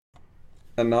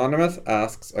Anonymous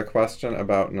asks a question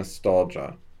about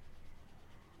nostalgia.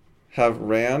 Have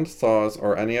Rand, Saws,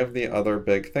 or any of the other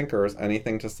big thinkers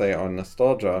anything to say on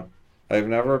nostalgia? I've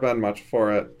never been much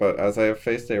for it, but as I have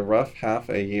faced a rough half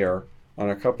a year on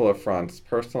a couple of fronts,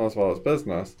 personal as well as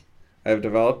business, I have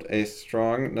developed a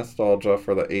strong nostalgia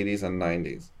for the 80s and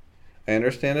 90s. I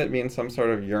understand it means some sort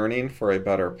of yearning for a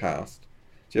better past.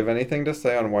 Do you have anything to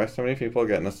say on why so many people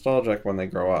get nostalgic when they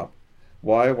grow up?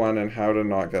 Why, when, and how to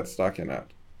not get stuck in it?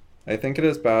 I think it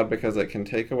is bad because it can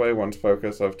take away one's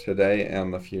focus of today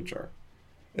and the future.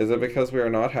 Is it because we are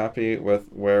not happy with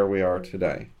where we are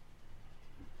today?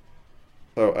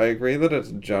 So I agree that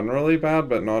it's generally bad,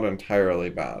 but not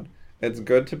entirely bad. It's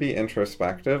good to be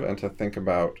introspective and to think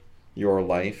about your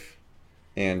life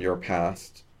and your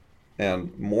past,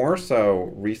 and more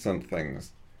so recent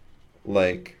things.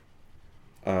 Like,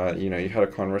 you had a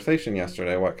conversation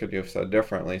yesterday. What could you have said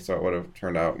differently so it would have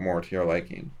turned out more to your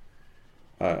liking?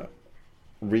 Uh,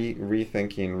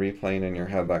 rethinking, replaying in your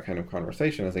head that kind of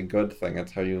conversation is a good thing.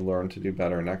 It's how you learn to do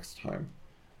better next time.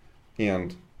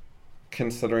 And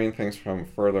considering things from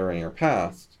further in your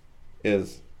past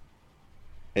is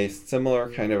a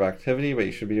similar kind of activity, but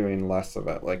you should be doing less of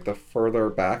it. Like the further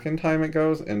back in time it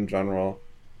goes, in general,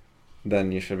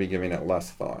 then you should be giving it less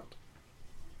thought.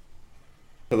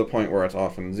 To the point where it's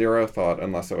often zero thought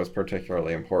unless it was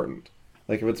particularly important.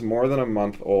 Like if it's more than a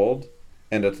month old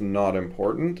and it's not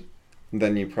important,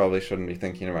 then you probably shouldn't be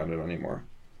thinking about it anymore.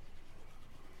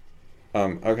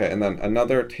 Okay, and then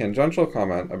another tangential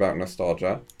comment about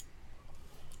nostalgia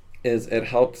is it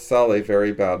helped sell a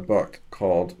very bad book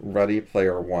called Ready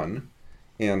Player One.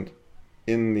 And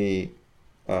in the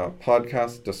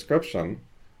podcast description,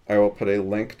 I will put a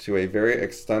link to a very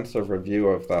extensive review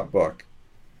of that book,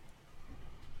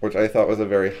 which I thought was a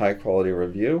very high quality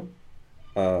review.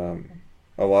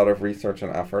 A lot of research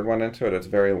and effort went into it. It's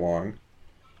very long.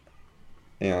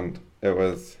 And I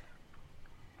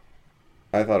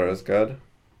thought it was good,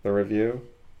 the review.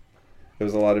 It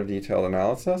was a lot of detailed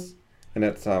analysis. And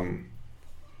it's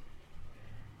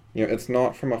it's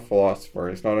not from a philosopher.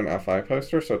 He's not an FI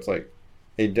poster, so it's like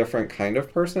a different kind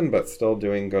of person, but still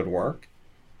doing good work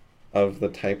of the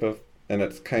type of, and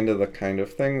it's kind of the kind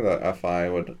of thing that FI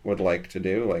would like to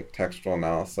do, like textual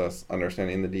analysis,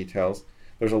 understanding the details.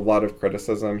 There's a lot of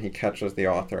criticism. He catches the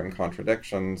author in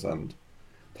contradictions and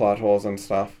plot holes and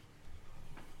stuff.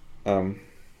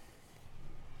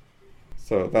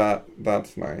 So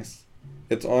that's nice.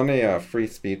 It's on a free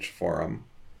speech forum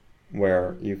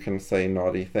where you can say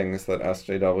naughty things that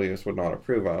SJWs would not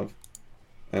approve of.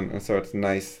 And so it's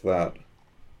nice that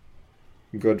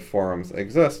good forums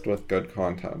exist with good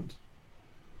content.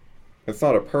 It's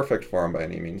not a perfect forum by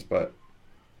any means, but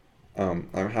I'm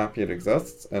happy it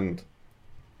exists, and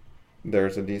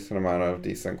there's a decent amount of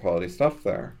decent quality stuff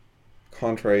there.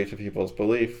 Contrary to people's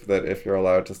belief that if you're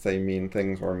allowed to say mean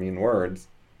things or mean words,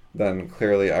 then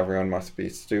clearly everyone must be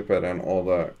stupid and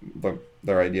all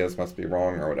their ideas must be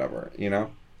wrong or whatever,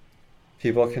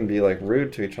 People can be like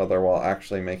rude to each other while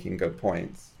actually making good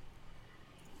points.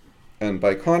 And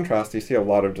by contrast, you see a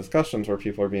lot of discussions where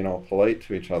people are being all polite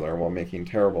to each other while making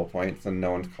terrible points and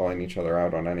no one's calling each other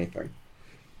out on anything.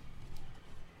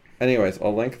 Anyways,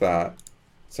 I'll link that.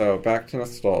 So back to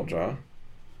nostalgia.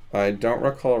 I don't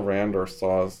recall Rand or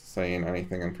Saws saying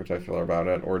anything in particular about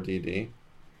it, or DD.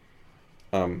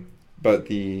 But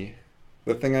the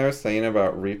thing I was saying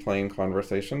about replaying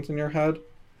conversations in your head,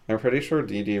 I'm pretty sure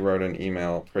DD wrote an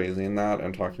email praising that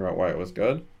and talking about why it was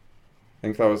good. I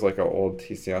think that was like an old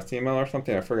TCS email or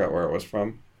something. I forgot where it was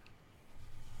from.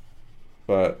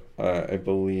 But I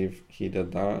believe he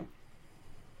did that.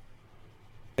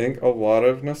 I think a lot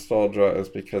of nostalgia is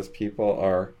because people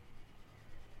are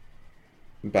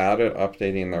bad at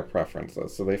updating their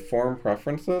preferences. So they form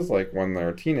preferences like when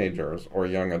they're teenagers or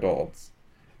young adults,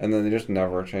 and then they just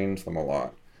never change them a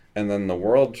lot. And then the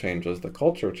world changes, the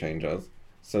culture changes,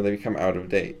 so they become out of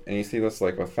date. And you see this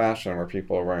like with fashion where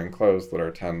people are wearing clothes that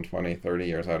are 10, 20, 30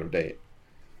 years out of date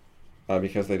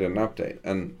because they didn't update.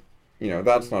 And,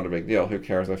 that's not a big deal. Who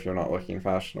cares if you're not looking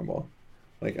fashionable?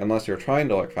 Like, unless you're trying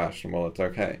to look fashionable, it's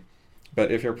okay.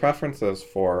 But if your preferences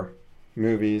for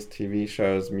movies, TV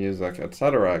shows, music,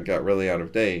 etc. get really out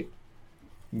of date,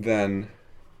 then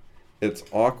it's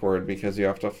awkward because you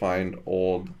have to find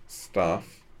old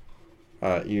stuff.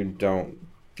 You don't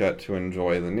get to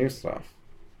enjoy the new stuff.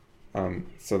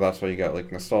 So that's why you get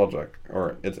like nostalgic,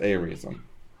 or it's a reason.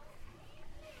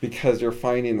 Because you're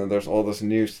finding that there's all this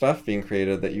new stuff being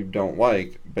created that you don't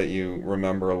like, but you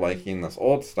remember liking this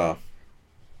old stuff.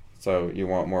 So you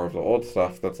want more of the old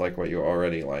stuff that's like what you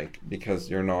already like,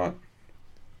 because you're not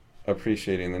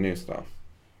appreciating the new stuff.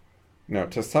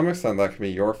 To some extent that can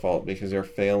be your fault because you're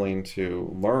failing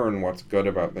to learn what's good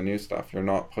about the new stuff. You're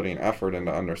not putting effort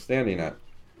into understanding it.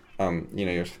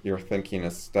 Your thinking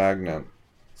is stagnant,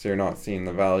 so you're not seeing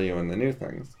the value in the new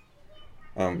things.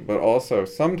 But also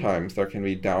sometimes there can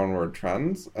be downward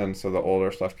trends, and so the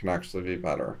older stuff can actually be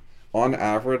better. On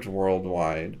average,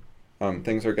 worldwide,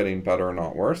 things are getting better,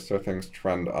 not worse, so things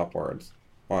trend upwards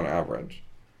on average.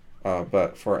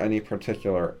 But for any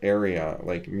particular area,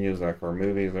 like music or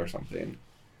movies or something,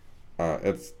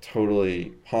 it's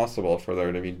totally possible for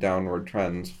there to be downward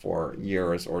trends for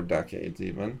years or decades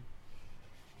even.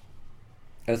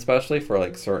 Especially for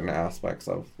like certain aspects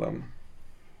of them.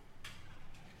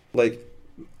 Like,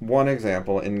 one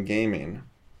example in gaming,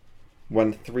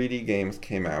 when 3D games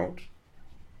came out,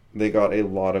 they got a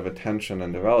lot of attention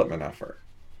and development effort.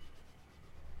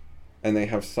 And they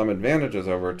have some advantages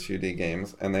over 2D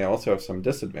games, and they also have some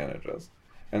disadvantages.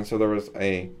 And so there was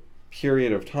a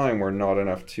period of time where not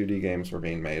enough 2D games were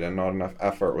being made, and not enough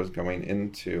effort was going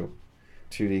into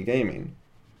 2D gaming.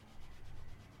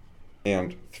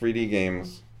 And 3D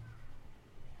games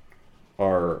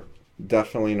are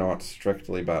definitely not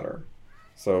strictly better.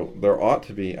 So there ought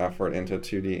to be effort into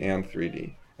 2D and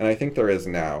 3D. And I think there is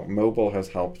now. Mobile has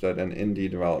helped it, and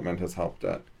indie development has helped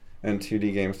it. And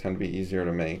 2D games tend to be easier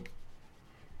to make.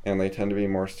 And they tend to be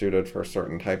more suited for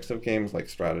certain types of games, like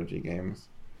strategy games.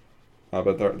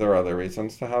 But there are other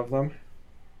reasons to have them.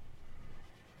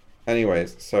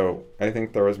 Anyways, so I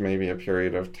think there was maybe a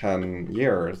period of 10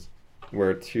 years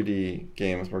where 2D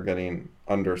games were getting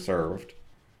underserved,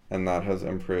 and that has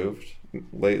improved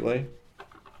lately.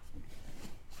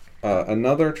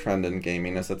 Another trend in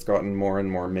gaming is it's gotten more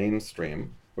and more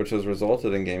mainstream, which has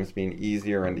resulted in games being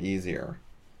easier and easier.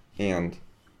 And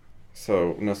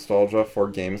so nostalgia for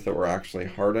games that were actually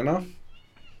hard enough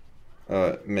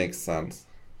makes sense.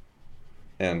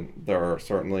 And there are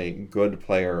certainly good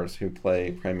players who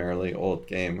play primarily old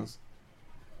games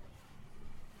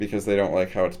because they don't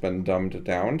like how it's been dumbed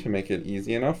down to make it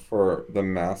easy enough for the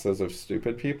masses of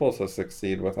stupid people to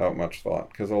succeed without much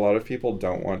thought. Because a lot of people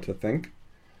don't want to think,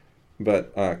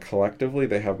 but collectively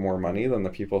they have more money than the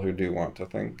people who do want to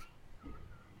think.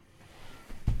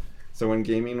 So when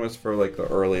gaming was for like the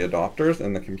early adopters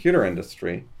in the computer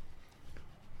industry,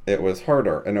 it was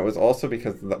harder. And it was also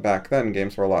because back then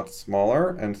games were a lot smaller,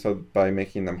 and so by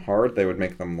making them hard, they would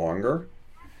make them longer.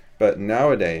 But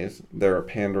nowadays, they're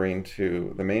pandering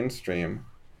to the mainstream,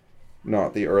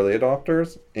 not the early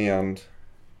adopters, and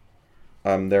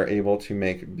they're able to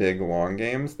make big, long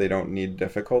games. They don't need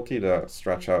difficulty to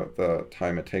stretch out the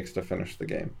time it takes to finish the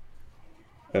game.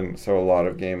 And so a lot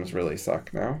of games really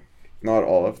suck now. Not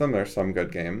all of them. There's some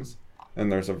good games,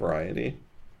 and there's a variety.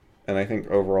 And I think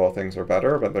overall things are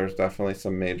better, but there's definitely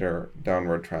some major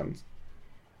downward trends.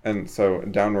 And so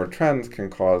downward trends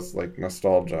can cause like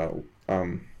nostalgia,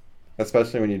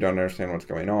 especially when you don't understand what's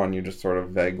going on. You just sort of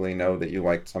vaguely know that you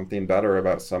liked something better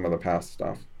about some of the past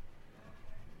stuff.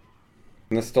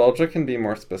 Nostalgia can be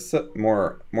more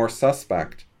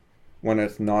suspect when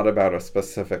it's not about a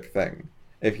specific thing.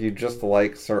 If you just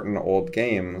like certain old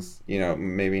games,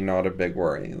 maybe not a big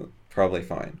worry, probably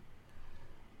fine.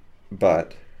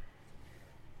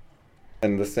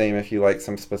 And the same if you like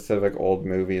some specific old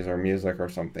movies or music or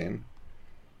something,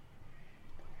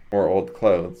 or old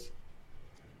clothes,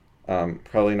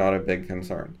 probably not a big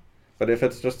concern. But if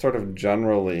it's just sort of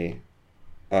generally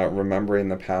remembering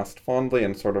the past fondly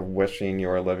and sort of wishing you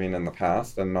were living in the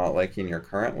past and not liking your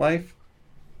current life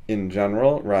in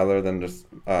general, rather than just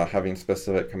having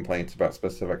specific complaints about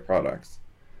specific products,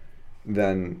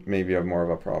 then maybe you have more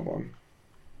of a problem.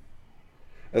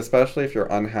 Especially if you're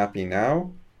unhappy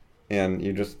now and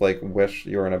you just wish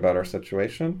you were in a better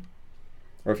situation,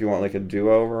 or if you want a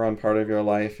do-over on part of your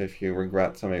life, if you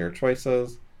regret some of your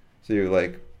choices, so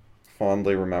you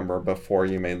fondly remember before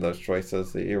you made those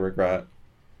choices that you regret.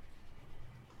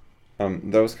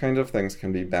 Those kinds of things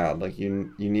can be bad.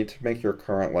 You need to make your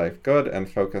current life good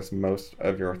and focus most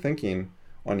of your thinking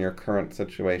on your current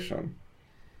situation,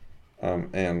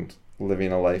 and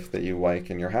living a life that you like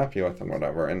and you're happy with and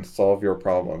whatever, and solve your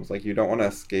problems. You don't want to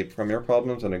escape from your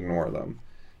problems and ignore them.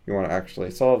 You want to actually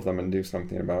solve them and do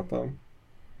something about them.